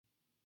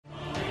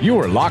You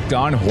are Locked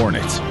On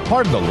Hornets,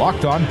 part of the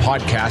Locked On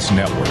Podcast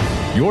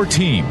Network. Your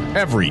team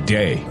every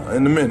day.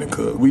 In a minute,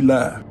 cuz we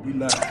live.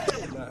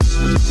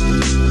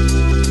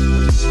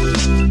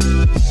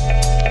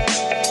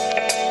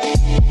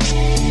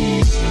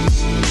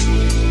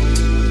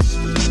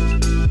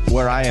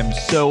 Where I am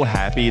so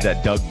happy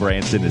that Doug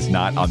Branson is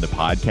not on the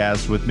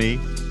podcast with me,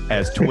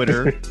 as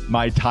Twitter,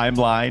 my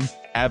timeline,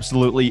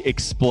 absolutely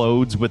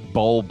explodes with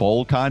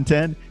bowl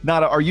content.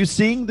 Nada, are you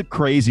seeing the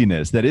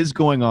craziness that is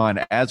going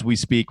on as we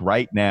speak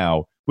right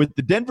now with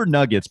the Denver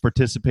Nuggets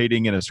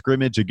participating in a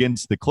scrimmage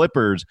against the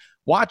Clippers,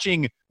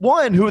 watching,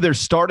 one, who their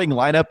starting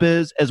lineup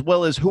is, as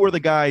well as who are the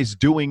guys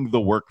doing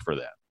the work for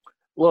them?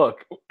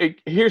 Look,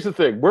 here's the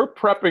thing. We're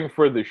prepping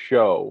for the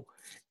show,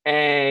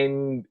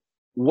 and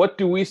what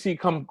do we see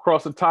come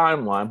across the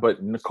timeline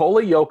but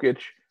Nikola Jokic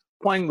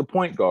playing the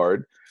point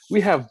guard? We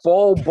have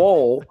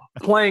Bol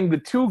playing the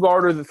 2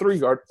 guard or the 3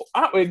 guard.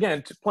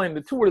 Again, playing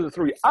the 2 or the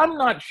 3. I'm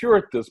not sure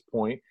at this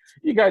point.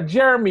 You got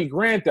Jeremy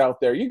Grant out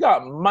there. You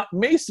got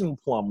Mason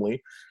Plumlee.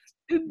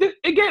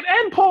 Again,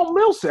 and Paul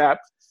Millsap.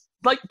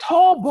 Like,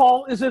 tall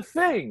ball is a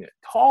thing.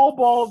 Tall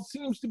ball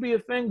seems to be a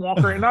thing,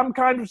 Walker, and I'm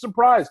kind of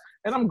surprised.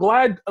 And I'm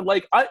glad,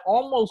 like, I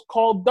almost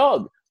called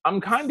Doug. I'm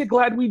kind of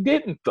glad we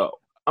didn't, though.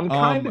 I'm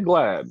kind of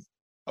glad.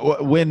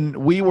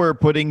 When we were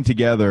putting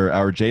together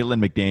our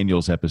Jalen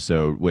McDaniels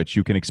episode, which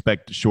you can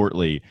expect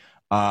shortly,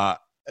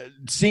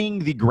 seeing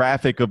the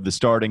graphic of the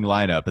starting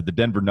lineup that the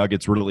Denver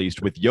Nuggets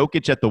released with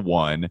Jokic at the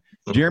 1,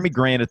 Jeremy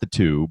Grant at the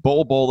 2,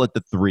 Bol at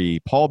the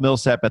 3, Paul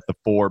Millsap at the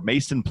 4,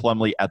 Mason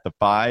Plumlee at the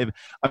 5.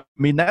 I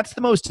mean, that's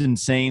the most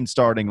insane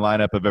starting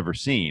lineup I've ever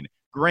seen.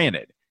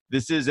 Granted,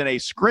 this is in a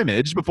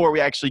scrimmage before we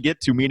actually get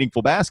to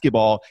meaningful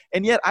basketball,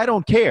 and yet I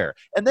don't care.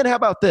 And then how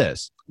about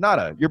this?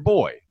 Nada, your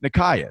boy,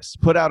 Nikias,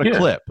 put out a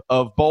clip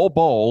of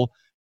Bol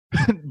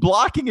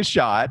blocking a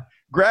shot,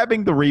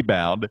 grabbing the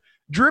rebound,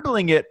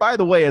 dribbling it, by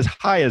the way, as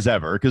high as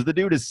ever, because the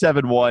dude is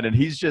 7'1", and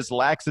he's just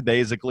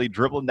lackadaisically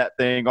dribbling that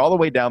thing all the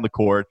way down the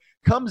court,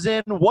 comes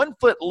in, 1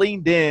 foot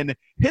leaned in,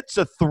 hits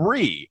a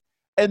 3,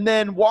 and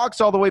then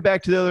walks all the way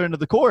back to the other end of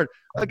the court.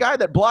 A guy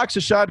that blocks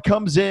a shot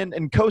comes in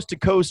and coast to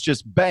coast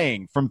just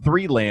bang from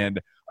 3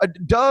 land.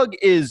 Doug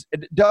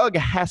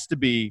has to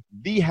be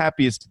the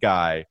happiest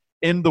guy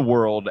in the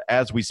world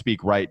as we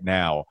speak right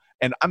now.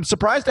 And I'm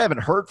surprised I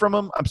haven't heard from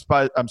him. I'm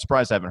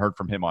surprised I haven't heard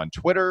from him on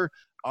Twitter.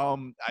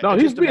 No,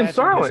 he's being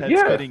silent.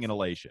 Yeah. Spitting in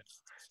elation.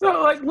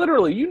 No, like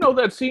literally, you know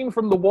that scene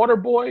from The Water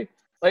Boy?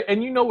 Like,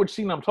 and you know which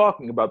scene I'm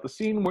talking about. The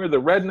scene where the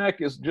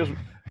redneck is just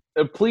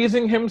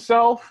pleasing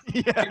himself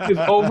in his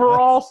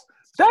overalls.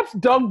 That's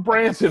Doug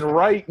Branson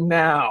right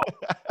now.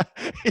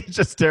 He's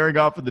just staring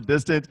off in the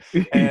distance.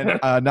 And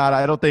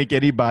I don't think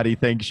anybody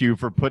thanks you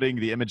for putting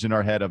the image in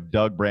our head of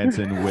Doug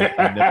Branson with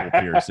a nipple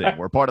piercing.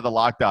 We're part of the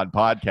Locked On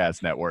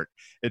Podcast Network.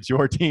 It's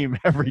your team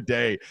every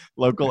day.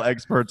 Local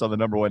experts on the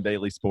 #1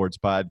 daily sports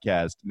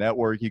podcast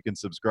network. You can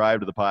subscribe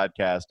to the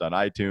podcast on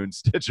iTunes,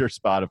 Stitcher,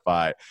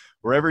 Spotify,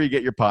 wherever you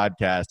get your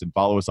podcast, and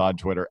follow us on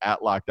Twitter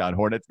at Locked On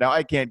Hornets. Now,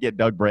 I can't get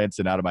Doug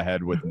Branson out of my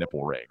head with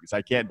nipple rings.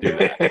 I can't do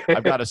that.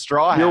 I've got a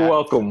straw hat. You're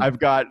welcome. I've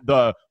got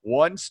the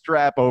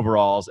 1-strap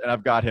overalls, and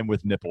I've got him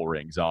with nipple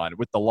rings on,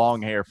 with the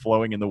long hair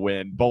flowing in the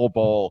wind,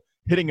 Bol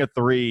hitting a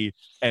 3,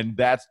 and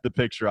that's the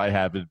picture I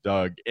have of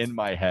Doug in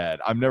my head.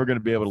 I'm never going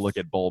to be able to look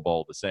at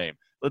Bol the same.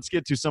 Let's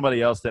get to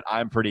somebody else that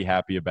I'm pretty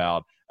happy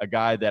about, a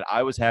guy that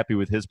I was happy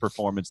with his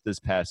performance this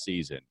past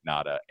season,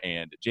 Nada,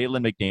 and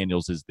Jalen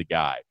McDaniels is the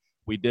guy.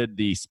 We did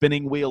the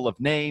spinning wheel of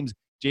names.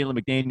 Jalen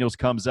McDaniels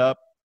comes up,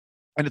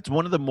 and it's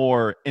one of the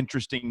more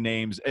interesting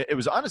names. It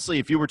was honestly,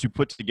 if you were to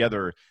put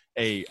together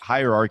a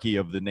hierarchy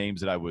of the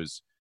names that I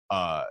was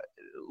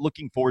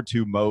looking forward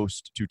to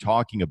most to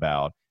talking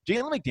about,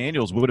 Jalen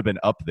McDaniels would have been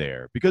up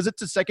there because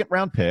it's a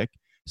second-round pick,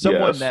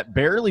 someone that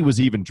barely was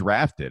even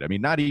drafted. I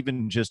mean, not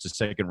even just a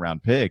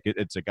second-round pick.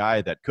 It's a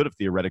guy that could have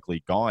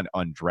theoretically gone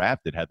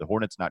undrafted had the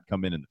Hornets not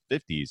come in the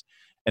 50s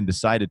and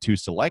decided to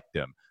select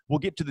him. We'll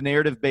get to the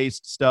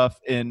narrative-based stuff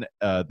in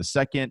the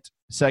second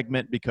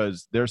segment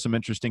because there's some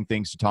interesting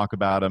things to talk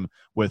about him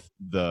with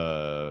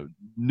the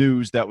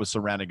news that was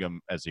surrounding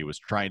him as he was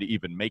trying to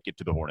even make it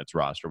to the Hornets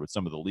roster with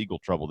some of the legal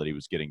trouble that he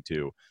was getting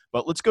to.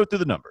 But let's go through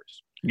the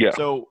numbers. Yeah.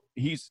 So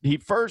he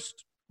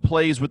first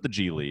plays with the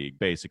G League,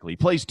 basically.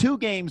 Plays 2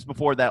 games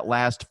before that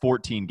last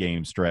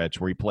 14-game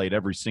stretch where he played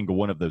every single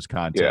one of those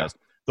contests.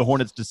 Yeah. The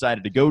Hornets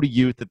decided to go to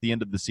youth at the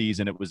end of the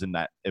season. It was in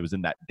that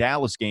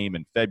Dallas game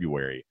in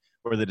February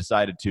where they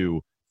decided to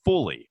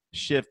fully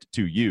shift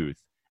to youth,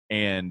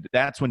 and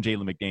that's when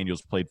Jalen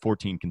McDaniels played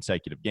 14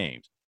 consecutive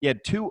games. He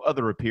had 2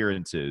 other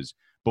appearances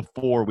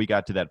before we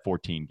got to that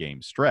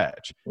 14-game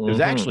stretch. It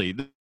was actually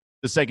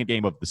the second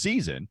game of the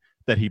season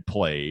that he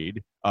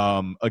played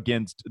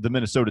against the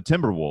Minnesota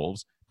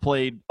Timberwolves,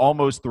 played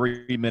almost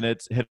 3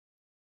 minutes, hit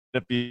a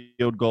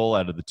field goal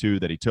out of the 2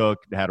 that he took,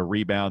 had a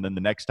rebound. Then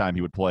the next time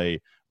he would play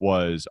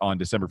was on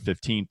December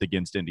 15th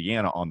against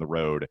Indiana on the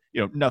road.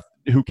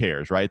 Who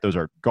cares, right? Those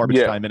are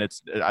garbage time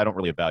minutes. I don't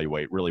really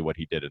evaluate really what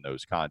he did in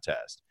those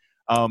contests.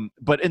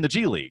 But in the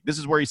G League, this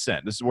is where he's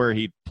sent. This is where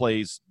he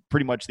plays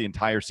pretty much the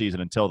entire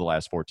season until the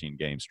last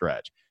 14-game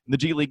stretch. In the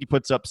G League, he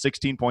puts up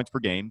 16 points per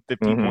game,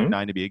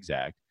 15.9 to be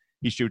exact.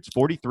 He shoots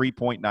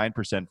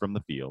 43.9% from the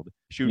field,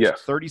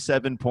 shoots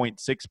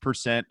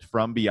 37.6%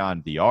 from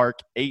beyond the arc,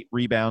 8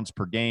 rebounds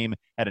per game,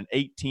 had an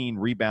 18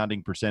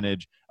 rebounding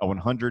percentage, a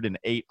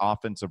 108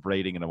 offensive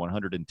rating, and a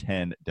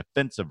 110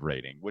 defensive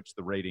rating, which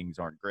the ratings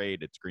aren't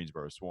great. It's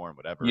Greensboro Swarm,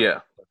 whatever. Yeah.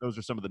 But those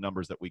are some of the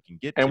numbers that we can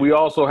get and to. we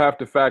also have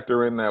to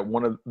factor in that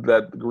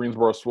the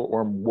Greensboro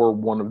Swarm were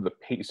one of the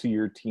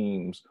pacier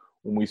teams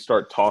when we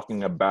start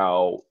talking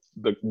about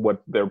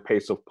what their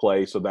pace of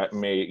play, so that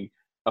may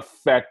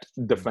affect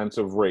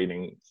defensive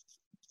rating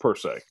per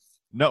se.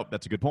 No,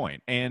 that's a good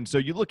point. And so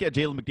you look at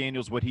Jalen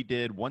McDaniels, what he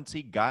did once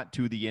he got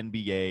to the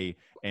NBA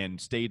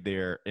and stayed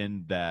there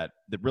in that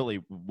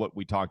really what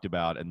we talked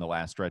about in the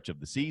last stretch of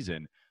the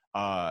season.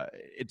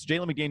 It's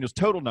Jalen McDaniels'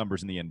 total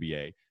numbers in the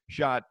NBA.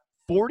 Shot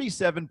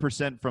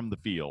 47% from the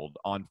field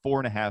on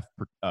 4.5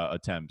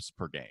 attempts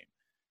per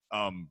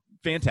game.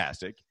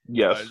 Fantastic.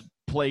 Yes.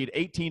 Played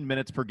 18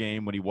 minutes per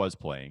game when he was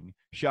playing.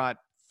 Shot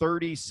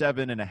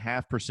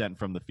 37.5%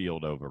 from the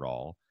field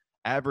overall,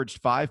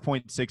 averaged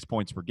 5.6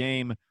 points per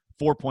game,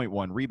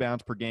 4.1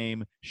 rebounds per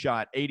game,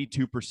 shot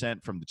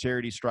 82% from the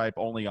charity stripe,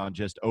 only on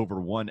just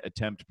over 1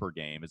 attempt per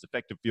game. His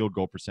effective field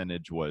goal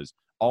percentage was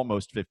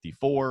almost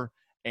 54,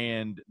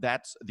 and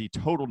that's the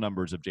total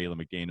numbers of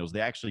Jalen McDaniels.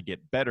 They actually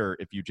get better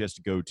if you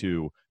just go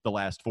to the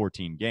last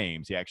 14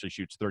 games. He actually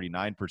shoots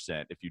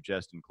 39% if you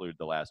just include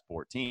the last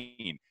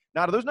 14.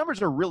 Now, those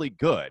numbers are really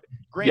good.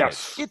 Granted,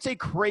 It's a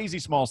crazy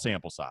small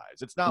sample size.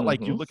 It's not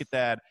like you look at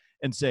that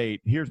and say,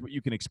 here's what you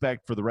can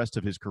expect for the rest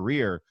of his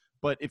career.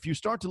 But if you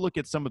start to look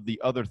at some of the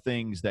other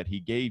things that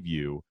he gave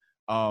you,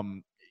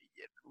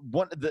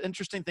 the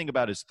interesting thing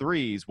about his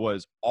threes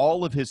was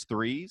all of his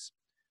threes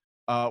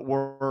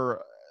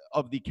were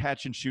of the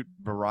catch-and-shoot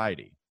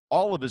variety.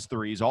 All of his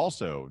threes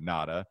also,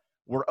 Nada,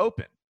 were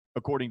open.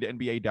 According to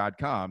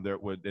NBA.com,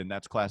 and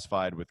that's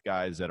classified with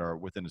guys that are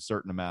within a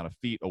certain amount of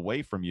feet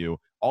away from you.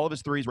 All of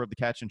his threes were of the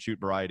catch-and-shoot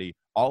variety.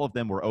 All of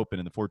them were open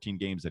in the 14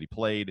 games that he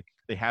played.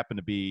 They happen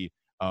to be,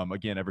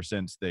 again, ever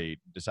since they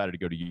decided to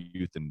go to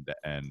youth in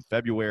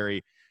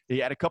February. He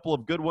had a couple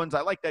of good ones.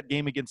 I like that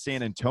game against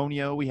San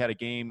Antonio. We had a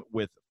game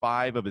with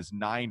 5 of his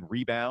 9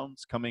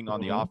 rebounds coming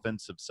on the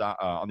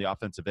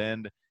offensive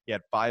end. He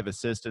had 5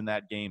 assists in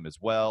that game as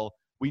well.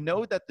 We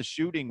know that the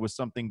shooting was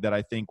something that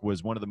I think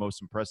was one of the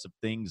most impressive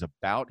things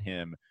about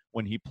him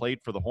when he played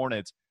for the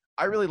Hornets.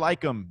 I really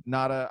like him,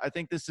 Nada. I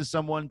think this is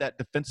someone that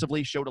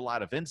defensively showed a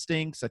lot of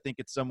instincts. I think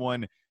it's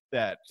someone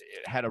that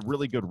had a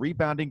really good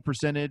rebounding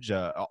percentage,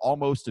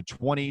 almost a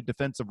 20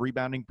 defensive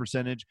rebounding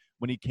percentage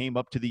when he came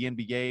up to the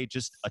NBA,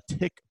 just a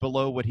tick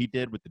below what he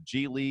did with the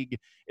G League.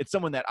 It's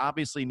someone that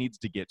obviously needs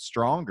to get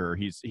stronger.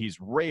 He's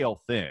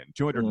rail thin,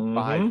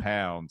 205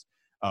 pounds,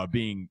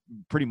 being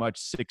pretty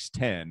much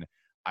 6'10".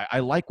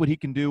 I like what he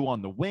can do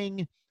on the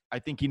wing. I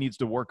think he needs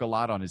to work a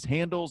lot on his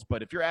handles.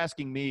 But if you're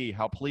asking me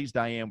how pleased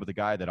I am with a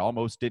guy that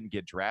almost didn't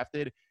get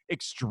drafted,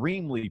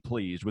 extremely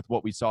pleased with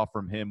what we saw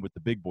from him with the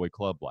big boy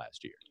club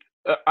last year.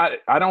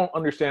 I don't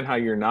understand how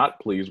you're not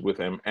pleased with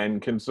him.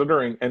 And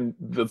considering, and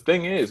the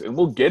thing is, and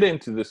we'll get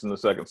into this in the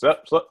second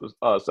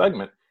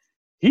segment,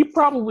 he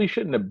probably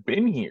shouldn't have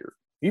been here.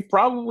 He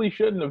probably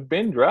shouldn't have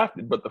been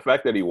drafted. But the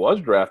fact that he was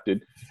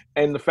drafted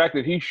and the fact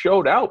that he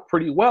showed out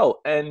pretty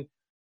well. And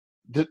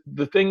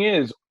the thing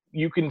is,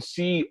 you can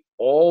see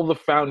all the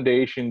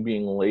foundation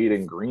being laid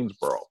in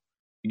Greensboro.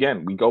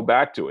 Again, we go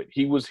back to it.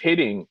 He was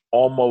hitting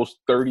almost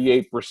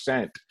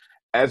 38%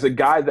 as a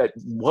guy that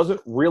wasn't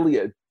really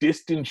a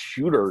distant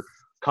shooter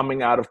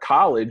coming out of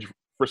college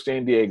for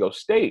San Diego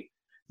State.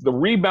 The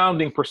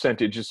rebounding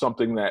percentage is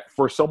something that,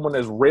 for someone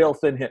as rail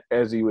thin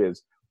as he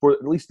is, for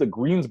at least the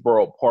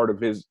Greensboro part of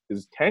his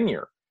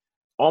tenure,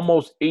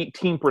 almost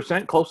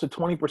 18%, close to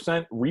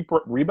 20%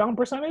 rebound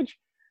percentage.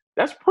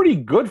 That's pretty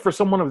good for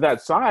someone of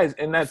that size,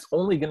 and that's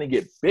only going to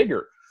get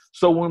bigger.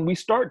 So when we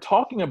start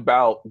talking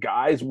about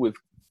guys with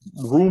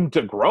room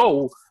to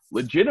grow,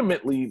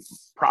 legitimately,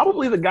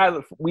 probably the guy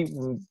that we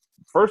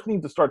first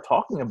need to start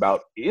talking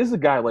about is a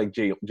guy like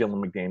Jalen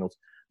McDaniels,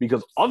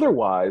 because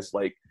otherwise,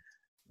 like,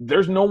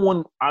 there's no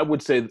one, I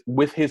would say,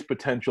 with his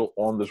potential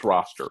on this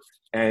roster,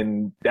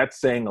 and that's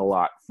saying a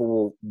lot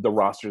for the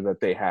roster that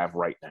they have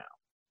right now.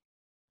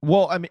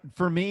 Well, I mean,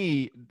 for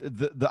me,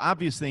 the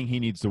obvious thing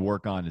he needs to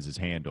work on is his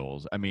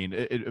handles. I mean,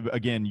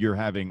 again, you're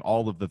having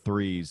all of the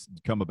threes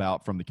come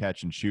about from the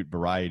catch and shoot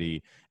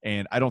variety,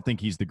 and I don't think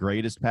he's the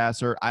greatest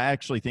passer. I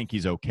actually think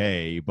he's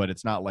okay, but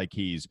it's not like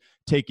he's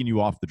taking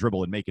you off the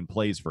dribble and making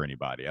plays for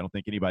anybody. I don't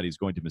think anybody's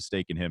going to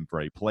mistake him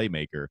for a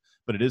playmaker,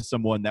 but it is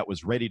someone that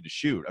was ready to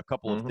shoot. A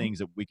couple of things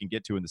that we can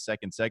get to in the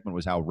second segment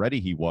was how ready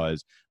he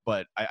was,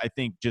 but I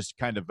think just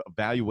kind of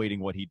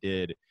evaluating what he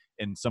did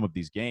in some of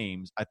these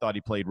games, I thought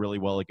he played really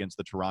well against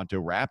the Toronto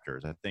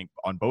Raptors. I think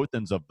on both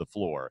ends of the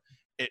floor,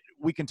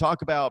 we can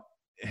talk about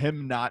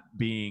him not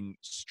being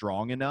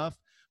strong enough,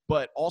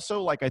 but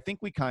also, like, I think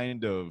we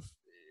kind of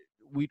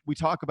we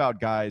talk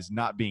about guys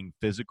not being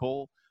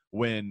physical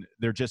when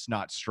they're just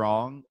not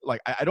strong.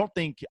 Like, I don't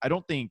think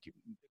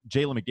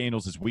Jalen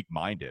McDaniels is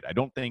weak-minded. I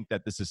don't think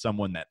that this is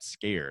someone that's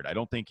scared. I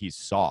don't think he's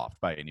soft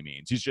by any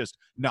means. He's just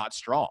not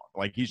strong.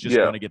 Like, he's just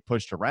going to get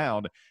pushed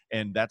around,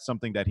 and that's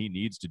something that he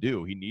needs to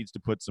do. He needs to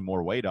put some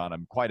more weight on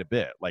him quite a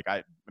bit. Like,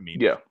 I mean,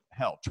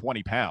 hell,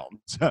 20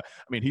 pounds. I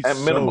mean, he's at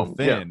minimum, so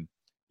thin.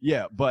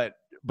 Yeah, but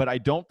I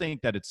don't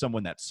think that it's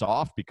someone that's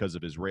soft because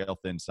of his rail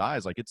thin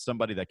size. Like, it's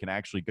somebody that can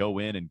actually go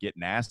in and get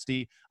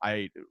nasty.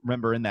 I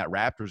remember in that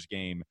Raptors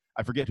game,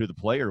 I forget who the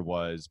player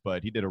was,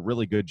 but he did a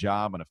really good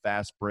job on a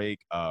fast break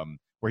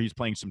where he's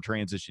playing some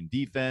transition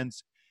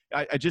defense.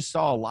 I just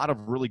saw a lot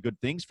of really good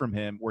things from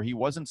him where he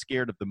wasn't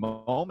scared of the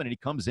moment, and he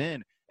comes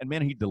in and,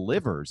 man, he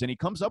delivers, and he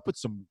comes up with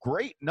some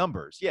great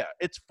numbers. Yeah,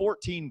 it's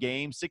 14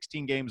 games,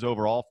 16 games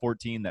overall,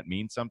 14 that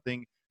means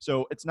something.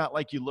 So it's not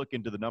like you look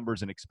into the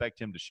numbers and expect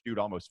him to shoot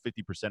almost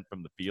 50%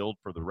 from the field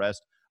for the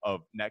rest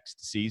of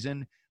next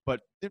season.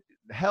 But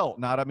hell,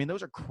 I mean,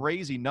 those are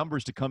crazy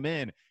numbers to come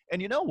in. And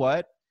you know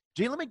what?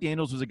 Jalen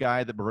McDaniels was a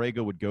guy that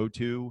Borrego would go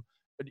to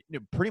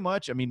pretty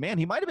much. I mean, man,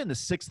 he might have been the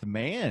sixth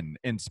man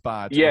in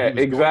spots. Yeah,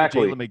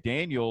 exactly. Jalen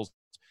McDaniels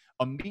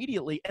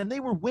immediately, and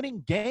they were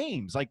winning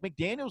games. Like,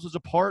 McDaniels was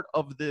a part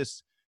of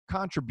this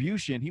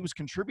contribution. He was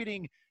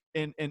contributing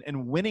and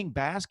winning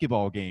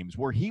basketball games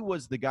where he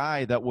was the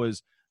guy that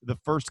was the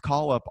first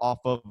call up off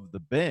of the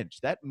bench.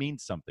 That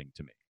means something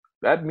to me.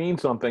 That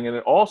means something. And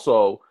it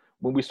also,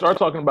 when we start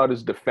talking about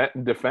his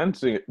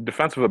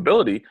defensive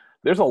ability,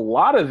 there's a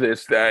lot of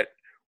this that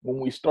when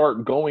we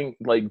start going,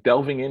 like,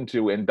 delving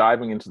into and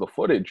diving into the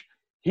footage,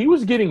 he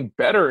was getting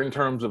better in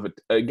terms of,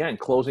 again,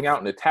 closing out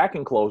and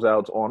attacking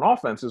closeouts on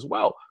offense as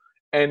well.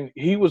 And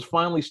he was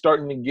finally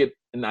starting to get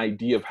an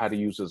idea of how to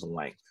use his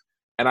length.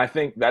 And I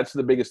think that's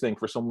the biggest thing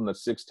for someone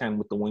that's 6'10"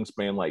 with the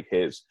wingspan like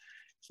his.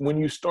 When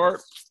you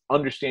start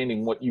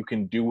understanding what you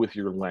can do with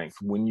your length,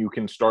 when you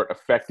can start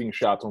affecting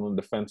shots on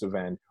the defensive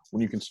end,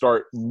 when you can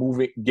start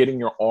moving, getting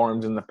your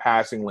arms in the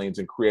passing lanes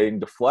and creating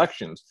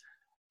deflections,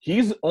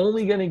 he's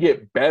only going to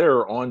get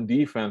better on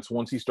defense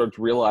once he starts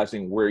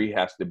realizing where he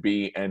has to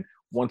be and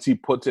once he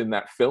puts in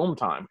that film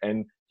time.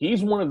 And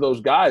he's one of those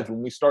guys,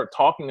 when we start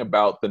talking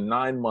about the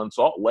 9 months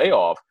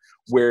layoff,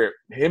 where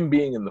him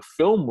being in the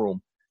film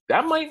room,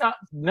 that might not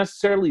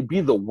necessarily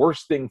be the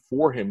worst thing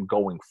for him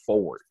going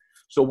forward.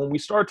 So when we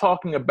start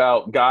talking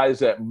about guys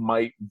that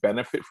might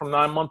benefit from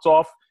 9 months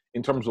off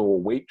in terms of a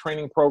weight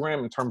training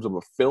program, in terms of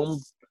a film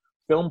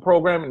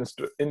program,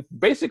 and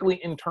basically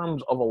in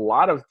terms of a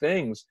lot of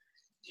things,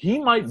 he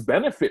might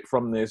benefit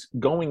from this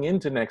going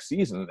into next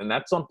season. And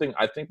that's something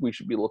I think we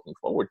should be looking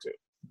forward to.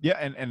 Yeah,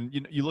 and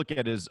you look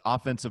at his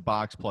offensive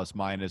box plus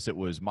minus, it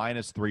was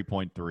minus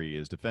 3.3.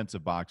 His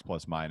defensive box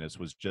plus minus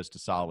was just a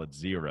solid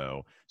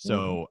 0.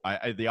 So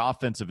the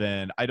offensive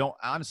end, I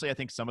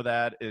think some of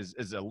that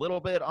is a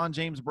little bit on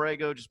James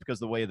Borrego just because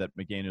the way that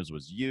McDaniels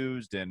was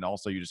used. And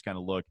also you just kind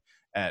of look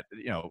at,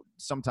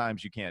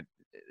 sometimes you can't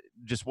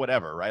just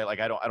whatever, right? Like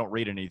I don't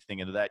read anything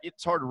into that.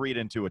 It's hard to read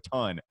into a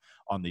ton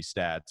on these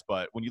stats,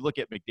 but when you look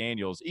at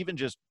McDaniels, even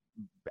just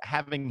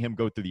having him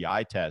go through the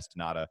eye test,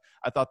 I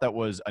thought that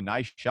was a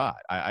nice shot.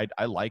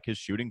 I like his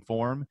shooting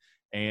form,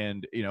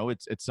 and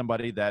it's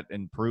somebody that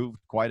improved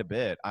quite a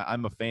bit.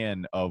 I'm a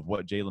fan of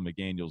what Jalen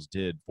McDaniels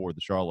did for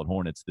the Charlotte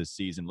Hornets this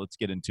season. Let's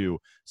get into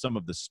some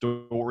of the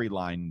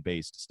storyline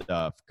based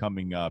stuff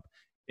coming up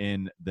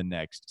in the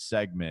next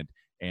segment.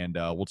 And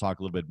we'll talk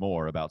a little bit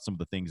more about some of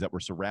the things that were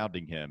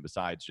surrounding him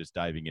besides just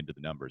diving into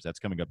the numbers. That's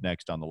coming up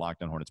next on the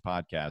Locked On Hornets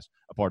podcast,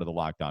 a part of the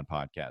Locked On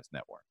Podcast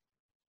Network.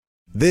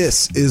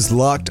 This is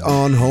Locked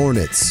On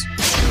Hornets.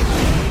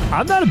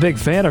 I'm not a big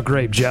fan of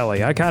grape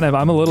jelly.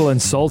 I'm a little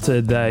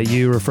insulted that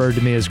you referred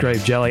to me as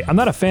grape jelly. I'm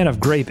not a fan of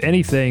grape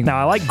anything. Now,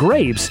 I like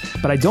grapes,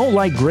 but I don't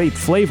like grape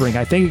flavoring.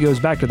 I think it goes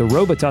back to the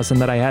Robitussin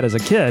that I had as a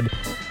kid,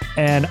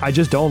 and I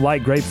just don't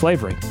like grape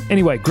flavoring.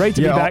 Anyway, great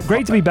to be back.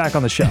 Great to be back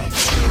on the show.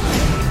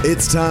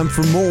 It's time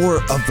for more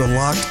of the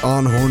Locked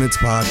On Hornets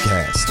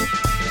podcast.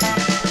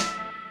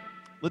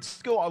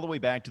 Let's go all the way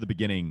back to the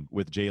beginning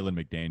with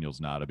Jalen McDaniels,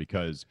 Nada,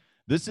 because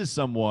this is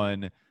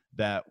someone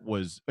that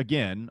was,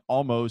 again,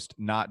 almost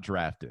not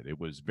drafted. It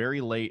was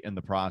very late in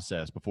the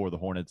process before the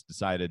Hornets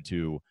decided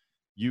to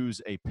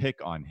use a pick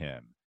on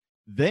him.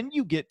 Then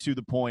you get to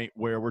the point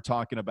where we're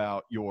talking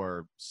about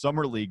your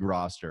summer league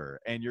roster,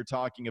 and you're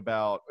talking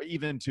about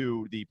even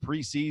to the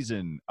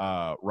preseason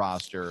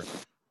roster,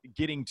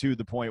 getting to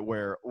the point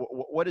where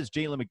what is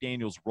Jalen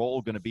McDaniels'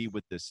 role going to be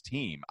with this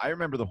team? I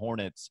remember the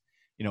Hornets,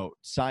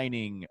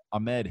 signing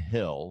Ahmed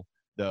Hill,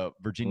 the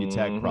Virginia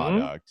Tech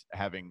product,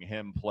 having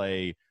him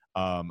play,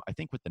 I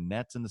think with the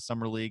Nets in the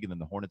summer league, and then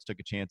the Hornets took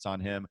a chance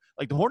on him.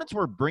 Like, the Hornets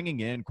were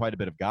bringing in quite a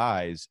bit of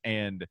guys,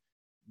 and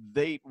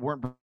they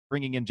weren't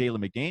bringing in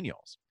Jalen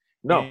McDaniels.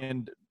 No.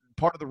 And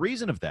part of the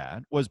reason of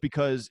that was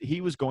because he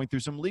was going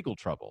through some legal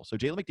trouble. So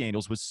Jalen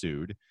McDaniels was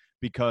sued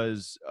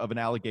because of an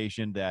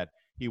allegation that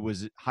he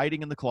was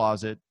hiding in the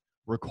closet,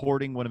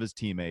 recording one of his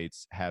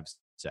teammates have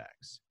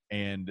sex.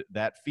 And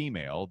that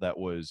female that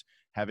was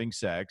having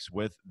sex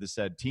with the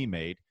said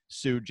teammate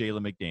sued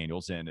Jalen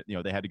McDaniels. And,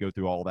 they had to go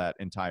through all that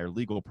entire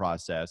legal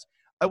process.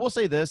 I will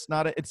say this,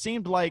 it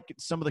seemed like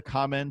some of the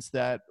comments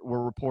that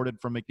were reported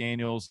from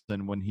McDaniels,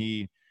 and when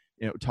he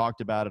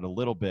talked about it a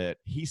little bit,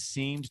 he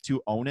seemed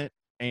to own it.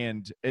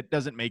 And it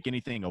doesn't make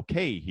anything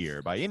okay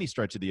here by any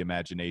stretch of the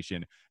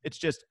imagination. It's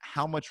just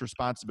how much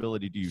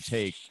responsibility do you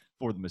take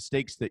for the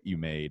mistakes that you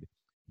made?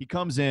 He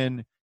comes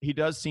in, he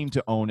does seem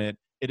to own it.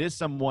 It is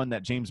someone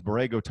that James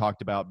Borrego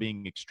talked about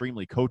being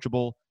extremely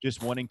coachable,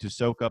 just wanting to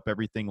soak up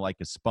everything like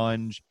a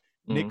sponge.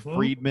 Nick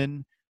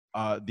Friedman,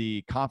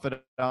 the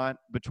confidant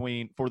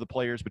for the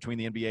players between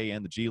the NBA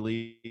and the G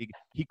League,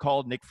 he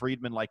called Nick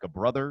Friedman like a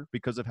brother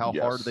because of how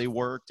hard they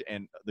worked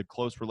and the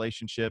close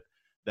relationship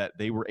that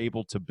they were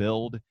able to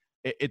build.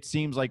 It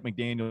seems like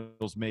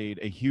McDaniels made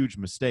a huge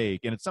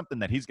mistake, and it's something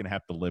that he's going to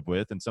have to live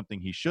with and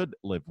something he should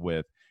live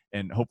with,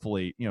 and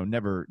hopefully,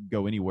 Never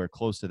go anywhere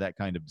close to that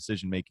kind of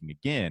decision-making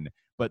again.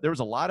 But there was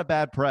a lot of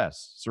bad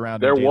press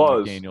surrounding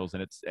McDaniels,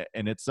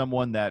 and it's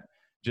someone that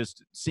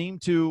just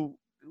seemed to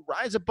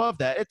rise above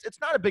that. It's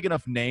not a big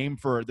enough name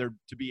for there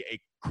to be a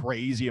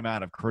crazy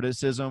amount of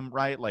criticism,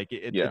 right? Like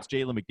it's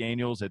Jalen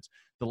McDaniels. It's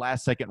the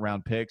last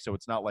second-round pick, so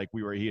it's not like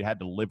he had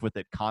to live with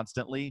it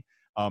constantly.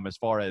 As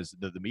far as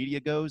the media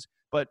goes,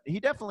 but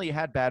he definitely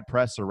had bad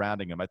press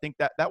surrounding him. I think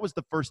that was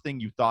the first thing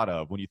you thought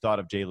of when you thought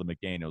of Jalen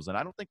McDaniels, and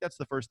I don't think that's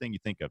the first thing you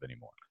think of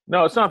anymore.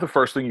 No, it's not the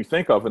first thing you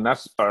think of, and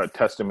that's a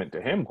testament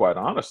to him, quite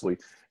honestly.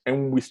 And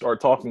when we start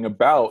talking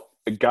about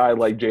a guy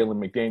like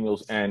Jalen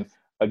McDaniels and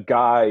a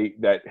guy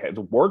that has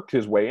worked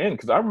his way in,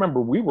 because I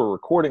remember we were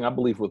recording, I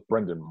believe, with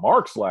Brendan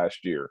Marks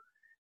last year,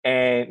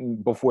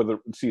 and before the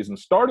season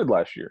started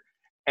last year.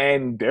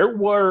 And there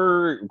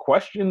were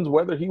questions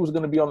whether he was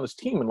going to be on this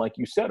team. And like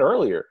you said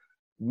earlier,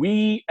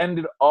 we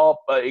ended up,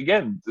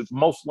 again,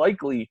 most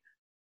likely,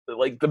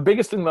 like the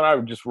biggest thing that I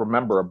would just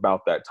remember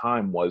about that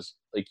time was,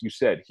 like you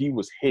said, he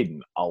was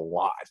hidden a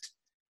lot.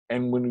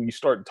 And when you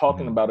start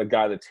talking about a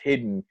guy that's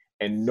hidden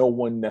and no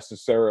one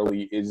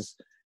necessarily is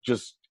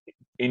just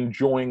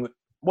enjoying,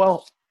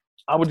 well,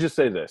 I would just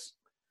say this.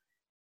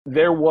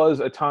 There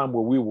was a time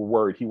where we were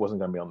worried he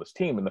wasn't going to be on this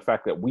team. And the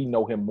fact that we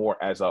know him more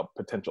as a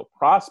potential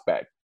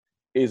prospect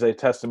is a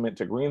testament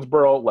to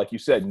Greensboro. Like you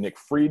said, Nick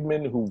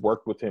Friedman, who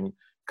worked with him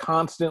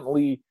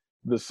constantly,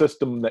 the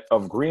system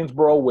of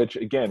Greensboro, which,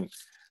 again,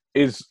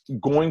 is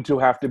going to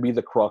have to be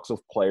the crux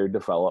of player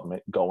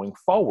development going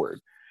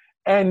forward.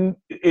 And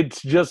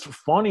it's just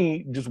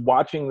funny just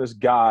watching this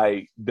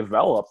guy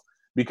develop,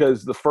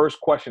 because the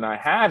first question I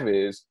have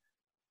is,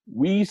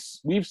 we've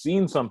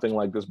seen something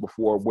like this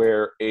before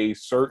where a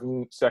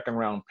certain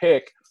second-round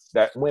pick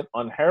that went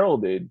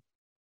unheralded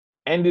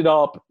ended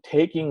up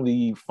taking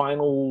the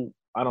final,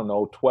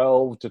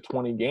 12 to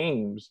 20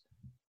 games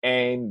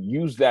and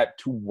used that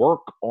to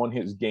work on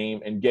his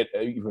game and get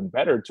even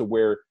better to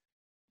where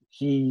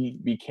he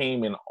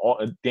became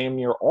a damn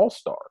near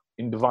all-star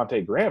in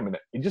Devontae Graham. And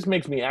it just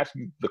makes me ask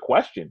you the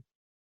question,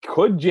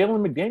 could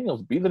Jalen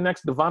McDaniels be the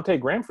next Devontae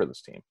Graham for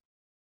this team?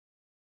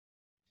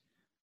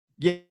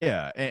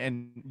 Yeah,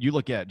 and you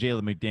look at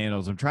Jalen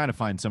McDaniels. I'm trying to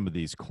find some of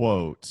these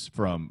quotes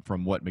from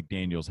what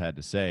McDaniels had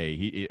to say.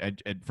 He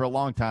for a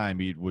long time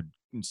he would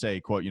say,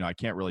 "quote I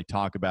can't really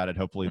talk about it.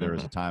 Hopefully there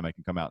is a time I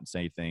can come out and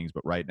say things,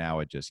 but right now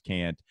I just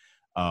can't."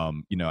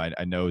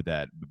 I know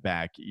that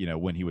back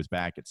when he was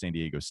back at San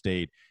Diego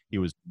State, he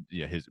was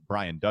his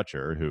Brian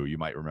Dutcher, who you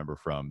might remember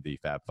from the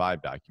Fab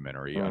Five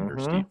documentary under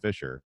Steve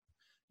Fisher.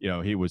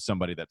 He was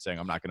somebody that's saying,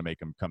 "I'm not going to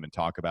make him come and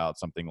talk about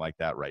something like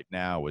that right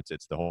now.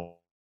 It's the whole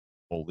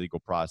legal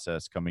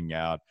process coming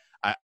out."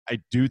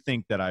 I do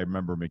think that I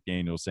remember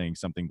McDaniel saying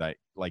something that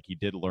like he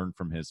did learn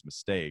from his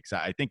mistakes.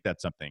 I think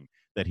that's something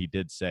that he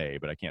did say,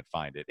 but I can't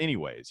find it.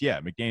 Anyways, yeah,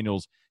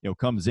 McDaniels,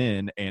 comes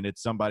in, and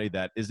it's somebody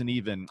that isn't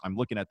even, I'm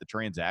looking at the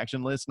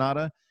transaction list,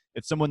 Nada.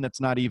 It's someone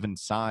that's not even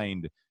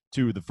signed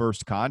to the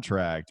first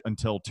contract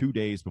until 2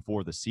 days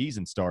before the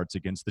season starts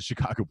against the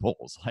Chicago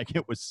Bulls. Like,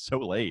 it was so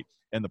late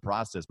in the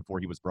process before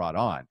he was brought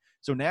on.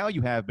 So now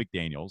you have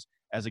McDaniels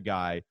as a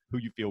guy who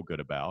you feel good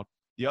about.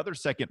 The other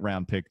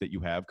second-round pick that you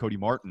have, Cody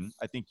Martin,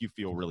 I think you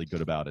feel really good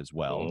about as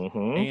well.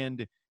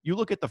 And you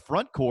look at the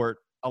front court,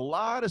 a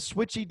lot of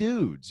switchy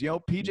dudes.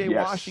 P.J.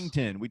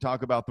 Washington, we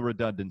talk about the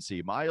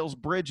redundancy. Miles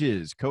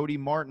Bridges, Cody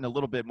Martin, a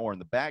little bit more in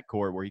the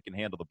backcourt where he can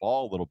handle the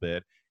ball a little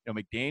bit.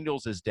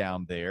 McDaniels is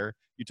down there.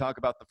 You talk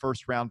about the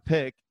first-round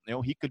pick.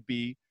 He could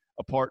be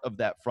a part of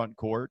that front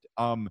court.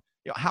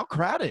 How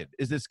crowded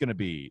is this going to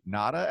be?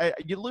 Nada.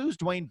 You lose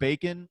Dwayne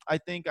Bacon, I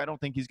don't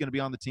think he's going to be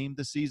on the team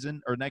this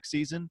season or next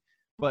season.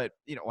 But,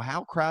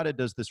 how crowded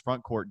does this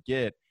front court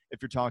get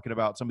if you're talking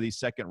about some of these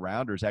second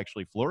rounders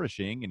actually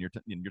flourishing and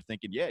you're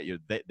thinking,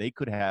 they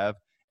could have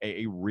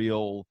a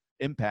real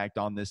impact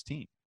on this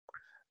team?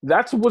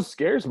 That's what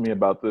scares me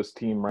about this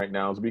team right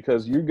now, is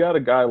because you got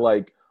a guy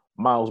like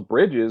Miles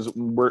Bridges,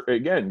 where,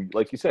 again,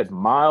 like you said,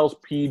 Miles,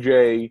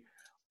 PJ,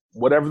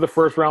 whatever the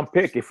first round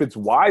pick, if it's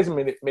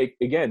Wiseman,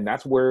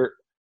 that's where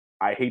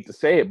I hate to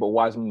say it, but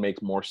Wiseman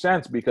makes more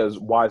sense because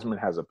Wiseman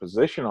has a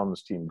position on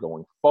this team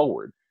going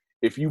forward.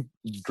 If you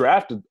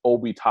drafted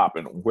Obi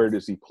Toppin, where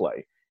does he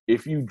play?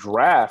 If you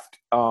draft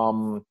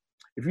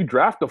If you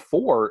draft a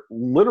 4,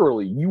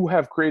 literally you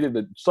have created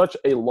such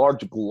a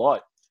large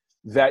glut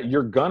that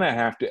you're going to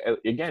have to,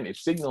 again, it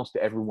signals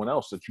to everyone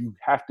else that you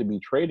have to be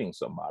trading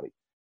somebody.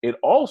 It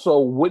also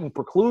wouldn't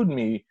preclude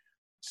me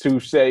to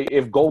say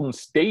if Golden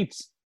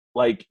State's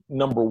like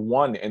number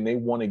 1 and they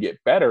want to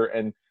get better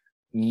and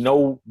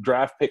no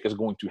draft pick is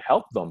going to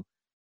help them,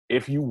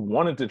 if you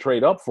wanted to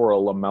trade up for a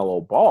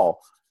LaMelo Ball,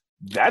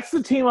 that's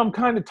the team I'm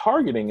kind of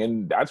targeting.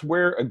 And that's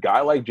where a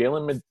guy like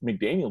Jalen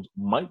McDaniels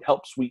might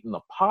help sweeten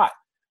the pot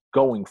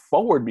going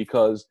forward,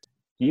 because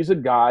he's a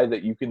guy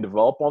that you can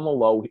develop on the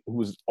low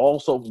who's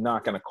also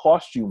not going to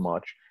cost you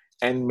much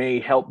and may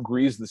help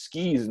grease the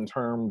skis in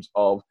terms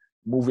of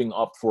moving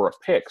up for a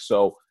pick.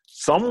 So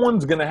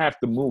someone's going to have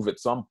to move at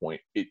some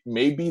point. It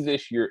may be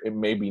this year, it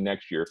may be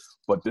next year,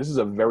 but this is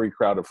a very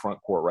crowded front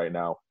court right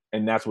now,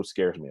 and that's what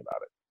scares me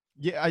about it.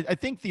 Yeah, I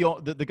think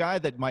the guy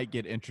that might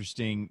get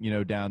interesting,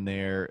 down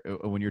there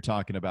when you're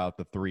talking about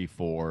the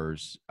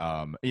 3-4s.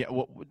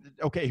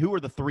 Okay, who are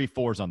the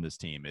 3-4s on this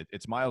team?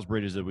 It's Miles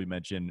Bridges, as we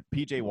mentioned,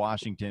 PJ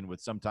Washington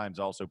with sometimes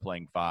also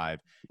playing 5.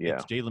 Yeah.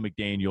 It's Jalen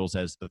McDaniels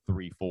as the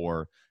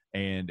 3-4.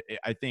 And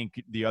I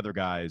think the other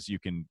guys you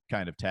can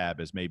kind of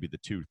tab as maybe the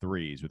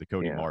 2-3s with the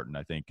Cody Martin,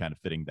 I think, kind of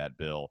fitting that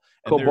bill.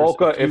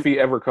 Kolbolka, if he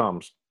ever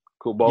comes.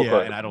 Kolbolka.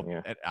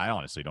 Yeah, and I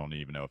honestly don't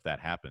even know if that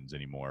happens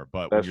anymore.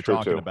 But when you're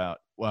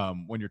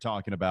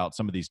talking about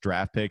some of these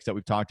draft picks that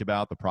we've talked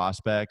about, the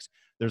prospects,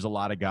 there's a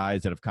lot of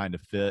guys that have kind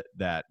of fit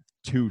that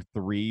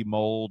 2-3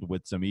 mold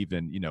with some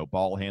even,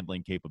 ball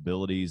handling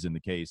capabilities in the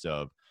case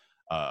of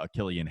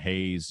Killian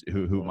Hayes,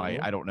 who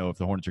might, I don't know if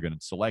the Hornets are going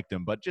to select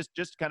him, but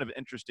just kind of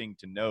interesting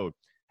to note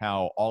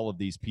how all of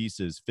these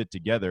pieces fit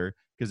together,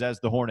 because as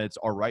the Hornets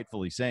are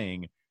rightfully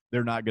saying,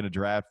 they're not going to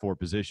draft for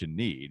position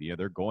need.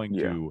 They're going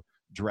to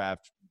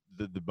draft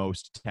the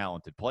most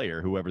talented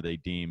player, whoever they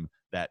deem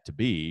that to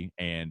be.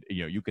 And,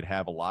 you could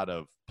have a lot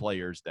of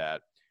players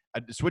that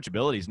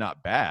switchability is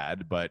not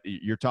bad, but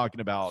you're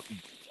talking about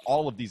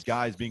all of these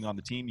guys being on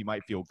the team you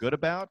might feel good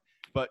about,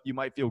 but you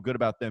might feel good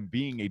about them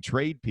being a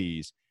trade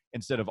piece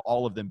instead of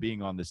all of them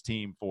being on this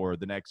team for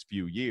the next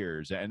few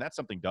years. And that's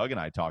something Doug and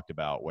I talked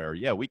about where,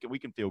 we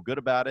can feel good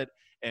about it.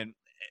 And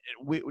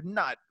we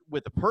not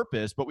with a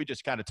purpose, but we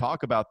just kind of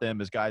talk about them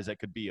as guys that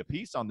could be a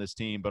piece on this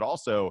team, but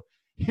also,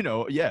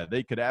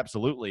 they could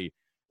absolutely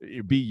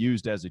be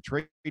used as a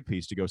trade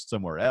piece to go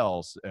somewhere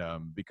else,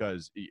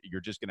 because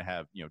you're just going to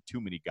have, too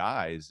many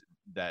guys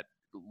that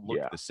look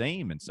the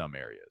same in some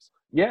areas.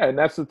 Yeah, and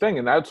that's the thing.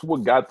 And that's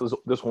what got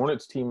this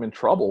Hornets team in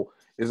trouble,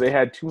 is they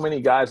had too many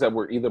guys that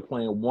were either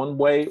playing one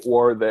way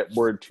or that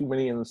were too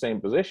many in the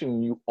same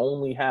position. You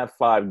only have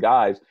 5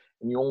 guys,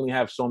 and you only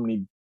have so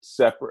many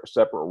separate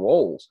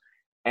roles.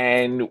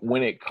 And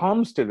when it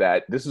comes to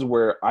that, this is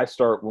where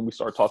when we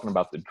start talking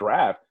about the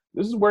draft,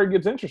 this is where it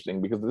gets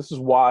interesting, because this is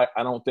why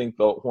I don't think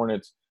the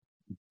Hornets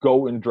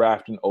go and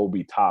draft an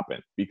Obi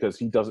Toppin, because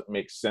he doesn't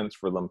make sense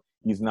for them.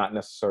 He's not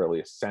necessarily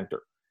a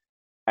center.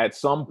 At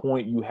some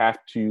point, you have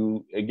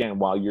to, again,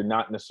 while you're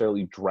not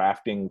necessarily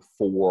drafting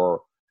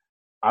for,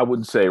 I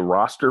would say,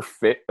 roster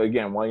fit,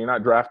 again, while you're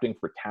not drafting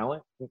for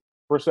talent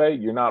per se,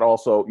 you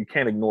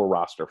can't ignore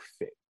roster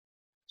fit.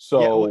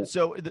 So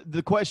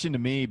the question to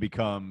me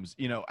becomes,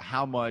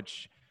 how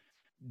much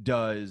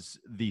does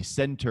the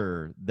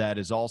center that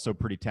is also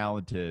pretty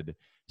talented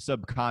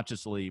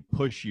subconsciously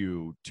push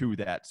you to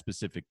that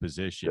specific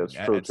position?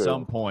 At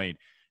some point,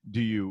 do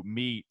you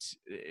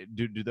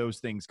do those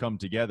things come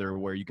together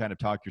where you kind of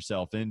talk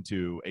yourself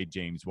into a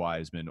James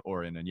Wiseman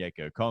or an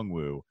Onyeka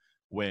Okongwu,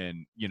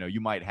 when, you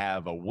might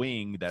have a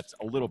wing that's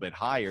a little bit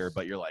higher,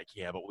 but you're like,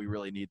 but we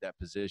really need that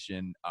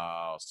position.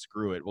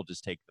 Screw it. We'll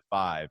just take the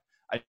 5.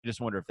 I just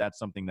wonder if that's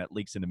something that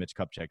leaks into Mitch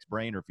Kupchak's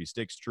brain, or if he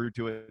sticks true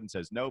to it and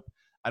says, nope,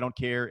 I don't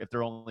care if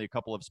they're only a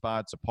couple of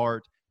spots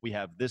apart. We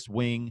have this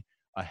wing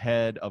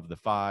ahead of the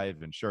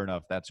 5, and sure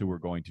enough, that's who we're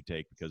going to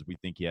take because we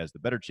think he has the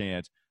better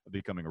chance of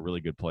becoming a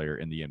really good player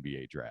in the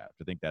NBA draft.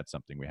 I think that's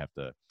something we have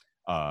to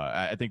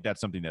I think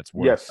that's something that's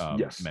worth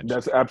mentioning.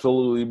 That's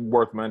absolutely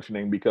worth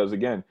mentioning, because,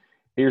 again,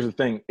 here's the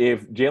thing.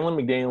 If Jalen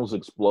McDaniels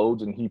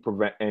explodes and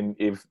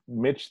if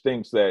Mitch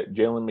thinks that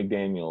Jalen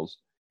McDaniels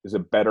is a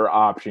better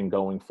option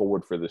going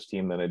forward for this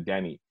team than a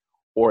Denny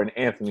or an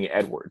Anthony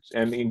Edwards.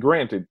 And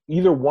granted,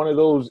 either one of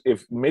those,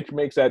 if Mitch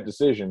makes that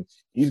decision,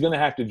 he's going to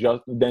have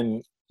to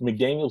then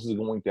McDaniels is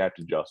going to have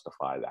to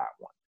justify that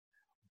one.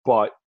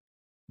 But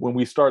when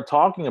we start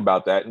talking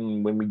about that,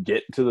 and when we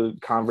get to the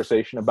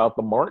conversation about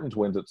the Martin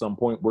twins at some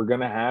point, we're going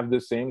to have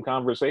this same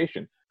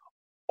conversation.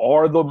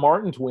 Are the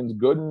Martin twins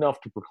good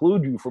enough to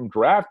preclude you from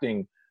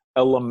drafting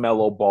a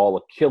LaMelo Ball,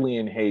 a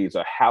Killian Hayes,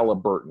 a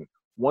Halliburton,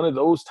 one of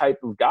those type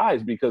of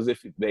guys? Because if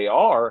they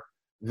are,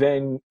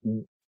 then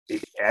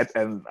at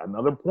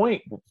another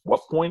point,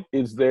 what point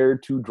is there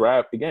to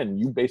draft? Again,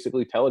 you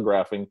basically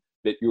telegraphing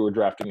that you were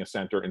drafting a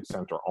center and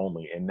center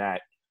only, and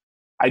that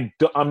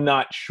I'm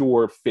not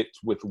sure fits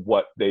with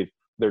what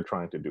they're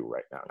trying to do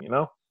right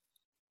now,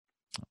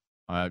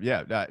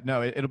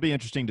 No, it'll be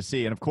interesting to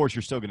see. And of course,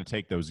 you're still going to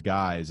take those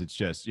guys. It's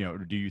just,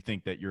 do you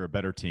think that you're a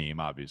better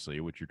team, obviously,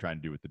 what you're trying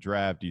to do with the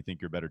draft? Do you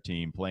think you're a better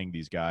team playing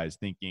these guys,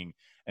 thinking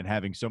and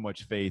having so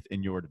much faith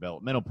in your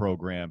developmental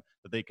program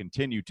that they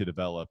continue to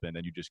develop, and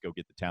then you just go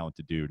get the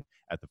talented dude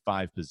at the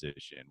 5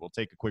 position? We'll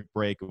take a quick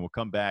break, and we'll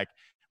come back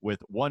with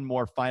one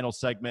more final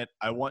segment.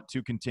 I want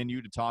to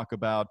continue to talk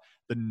about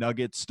the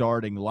Nuggets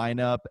starting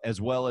lineup, as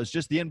well as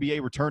just the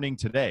NBA returning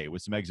today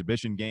with some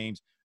exhibition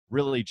games.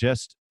 Really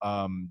just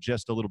a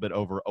little bit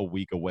over a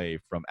week away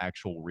from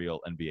actual real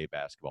NBA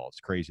basketball.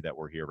 It's crazy that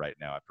we're here right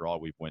now after all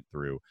we've went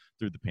through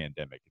the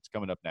pandemic. It's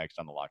coming up next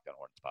on the Locked On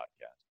Hornets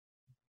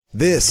podcast.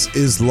 This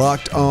is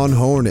Locked On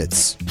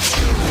Hornets.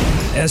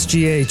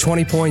 SGA,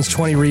 20 points,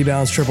 20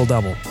 rebounds,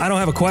 triple-double. I don't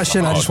have a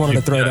question. I just wanted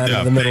to throw that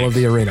into the middle of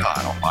the arena.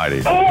 God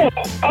almighty.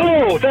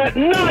 Oh, that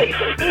knife!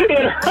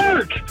 It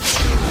hurt!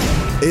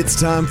 It's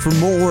time for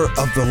more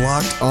of the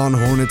Locked On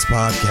Hornets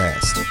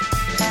podcast.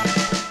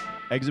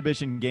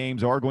 Exhibition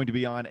games are going to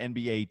be on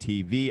NBA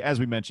TV. As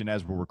we mentioned,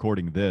 as we're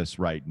recording this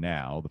right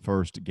now, the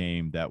first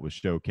game that was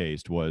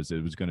showcased was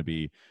going to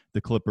be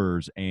the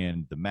Clippers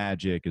and the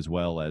Magic, as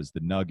well as the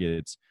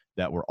Nuggets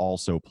that were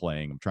also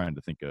playing. I'm trying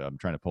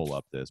to pull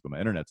up this, but my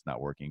internet's not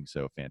working,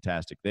 so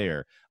fantastic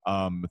there.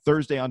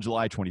 Thursday on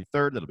July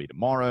 23rd, that'll be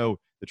tomorrow,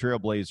 the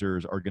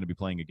Trailblazers are going to be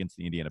playing against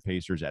the Indiana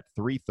Pacers at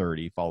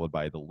 3:30, followed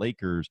by the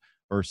Lakers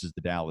versus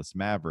the Dallas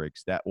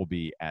Mavericks. That will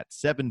be at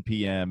 7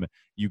 p.m.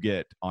 You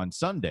get on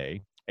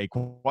Sunday a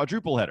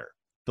quadruple header.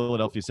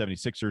 Philadelphia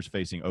 76ers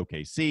facing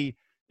OKC.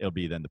 It'll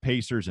be then the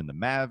Pacers and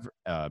the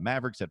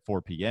Mavericks at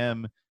 4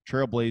 p.m.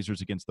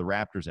 Trailblazers against the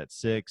Raptors at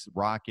 6.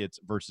 Rockets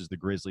versus the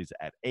Grizzlies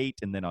at 8.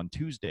 And then on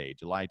Tuesday,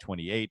 July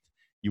 28th,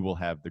 you will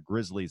have the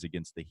Grizzlies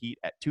against the Heat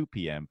at 2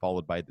 p.m.,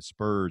 followed by the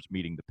Spurs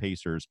meeting the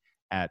Pacers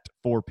at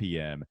 4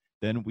 p.m.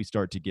 Then we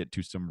start to get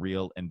to some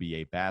real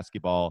NBA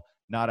basketball.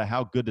 Nada,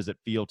 how good does it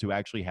feel to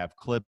actually have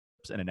clips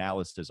and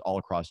analysis all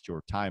across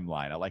your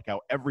timeline? I like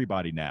how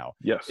everybody now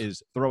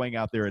is throwing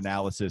out their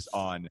analysis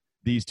on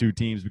these two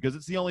teams, because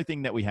it's the only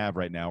thing that we have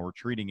right now. We're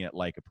treating it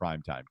like a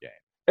primetime game.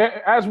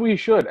 As we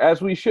should.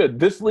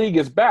 This league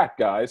is back,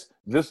 guys.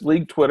 This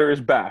league Twitter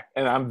is back,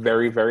 and I'm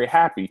very, very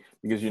happy,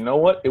 because you know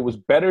what? It was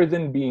better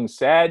than being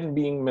sad and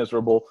being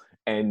miserable.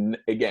 And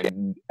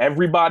again,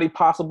 everybody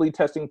possibly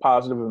testing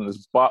positive and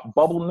this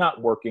bubble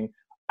not working.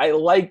 I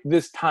like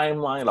this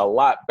timeline a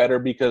lot better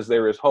because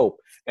there is hope.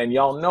 And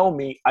y'all know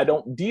me, I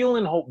don't deal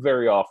in hope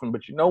very often,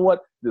 but you know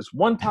what? This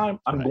one time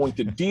I'm going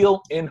to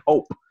deal in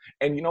hope.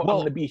 And I'm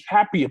going to be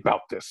happy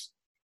about this.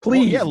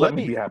 Please let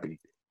me be happy.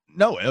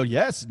 No,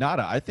 yes,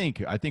 Nada. I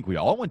think we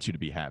all want you to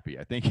be happy.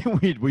 I think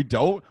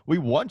we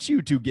want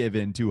you to give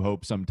in to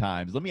hope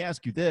sometimes. Let me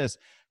ask you this.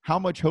 How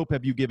much hope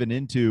have you given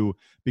into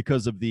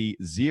because of the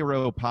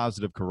 0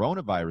 positive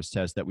coronavirus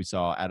test that we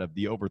saw out of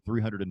the over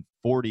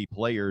 340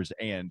 players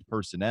and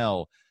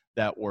personnel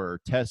that were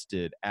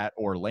tested at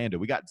Orlando?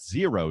 We got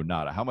 0,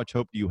 Nada. How much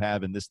hope do you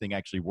have in this thing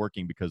actually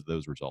working because of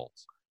those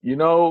results?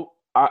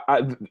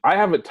 I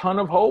have a ton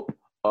of hope,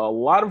 a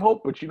lot of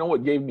hope, but you know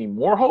what gave me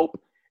more hope?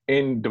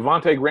 In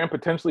Devontae Graham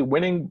potentially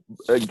winning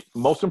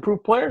most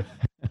improved player?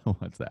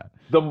 What's that?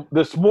 The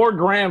S'more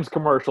Grams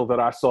commercial that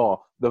I saw,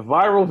 the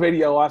viral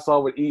video I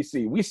saw with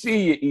EC. We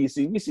see you,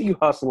 EC. We see you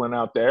hustling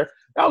out there.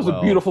 That was a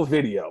beautiful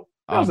video.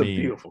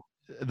 Beautiful.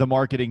 The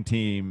marketing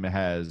team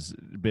has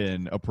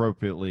been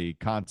appropriately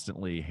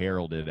constantly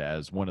heralded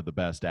as one of the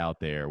best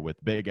out there,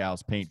 with Big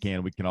Al's paint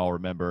can. We can all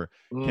remember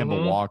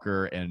Kemba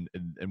Walker, and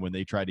when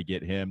they tried to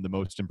get him the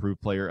most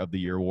improved player of the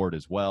year award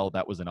as well.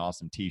 That was an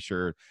awesome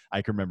t-shirt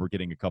I can remember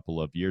getting a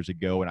couple of years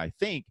ago. And I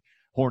think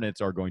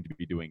Hornets are going to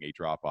be doing a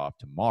drop-off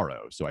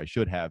tomorrow, so I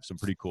should have some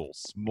pretty cool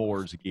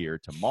s'mores gear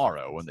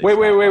tomorrow. When they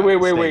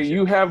wait.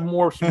 You have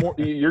more s'more.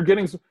 You're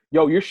getting –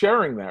 you're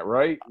sharing that,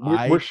 right?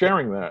 We're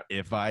sharing that.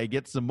 If I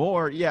get some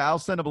more, I'll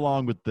send them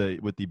along with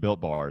the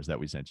Built Bars that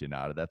we sent you,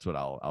 Nada. That's what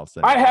I'll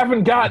send. I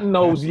haven't gotten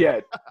those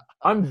yet.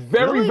 I'm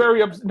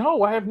very upset.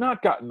 No, I have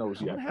not gotten those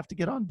yet. I'm gonna have to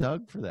get on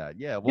Doug for that.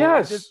 Yeah. Well,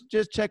 yes.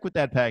 Just check with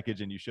that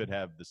package, and you should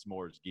have the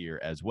s'mores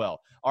gear as well.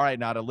 All right,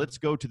 Nada. Let's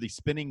go to the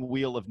spinning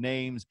wheel of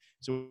names,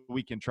 so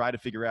we can try to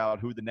figure out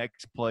who the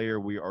next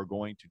player we are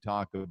going to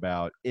talk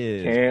about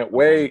is. Can't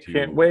wait.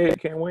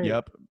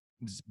 Yep.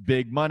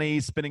 Big money,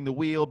 spinning the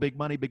wheel. Big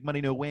money,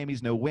 no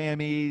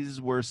whammies.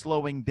 We're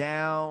slowing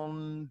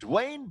down.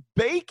 Dwayne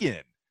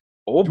Bacon.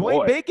 Oh, boy.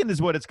 Dwayne Bacon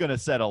is what it's going to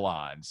settle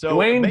on. So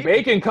Dwayne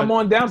Bacon, come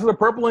on down to the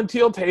purple and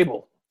teal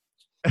table.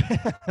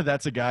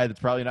 That's a guy that's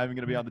probably not even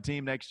going to be on the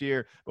team next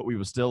year, but we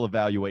will still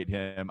evaluate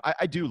him.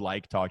 I do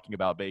like talking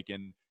about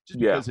Bacon just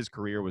because his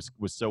career was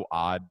so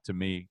odd to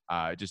me.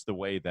 Just the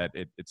way that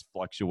it's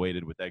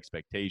fluctuated with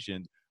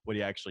expectations, what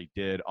he actually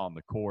did on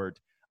the court.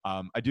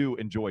 I do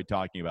enjoy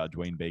talking about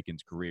Dwayne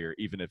Bacon's career,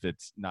 even if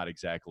it's not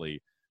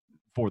exactly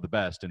for the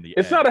best in the end.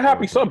 It's not a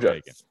happy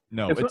subject. Bacon.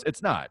 No,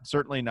 it's not.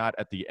 Certainly not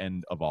at the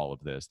end of all of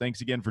this.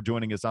 Thanks again for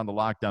joining us on the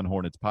Locked On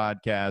Hornets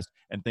podcast,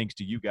 and thanks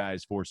to you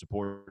guys for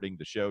supporting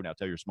the show. Now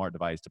tell your smart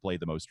device to play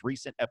the most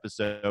recent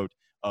episode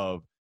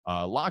of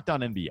Locked On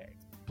NBA.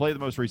 play the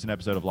most recent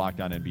episode of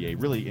Locked On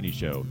NBA, really any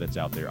show that's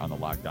out there on the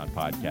Locked On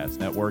Podcast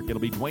Network.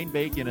 It'll be Dwayne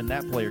Bacon and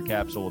that player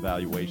capsule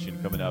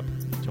evaluation coming up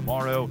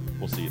tomorrow.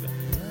 We'll see you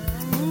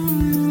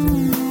then.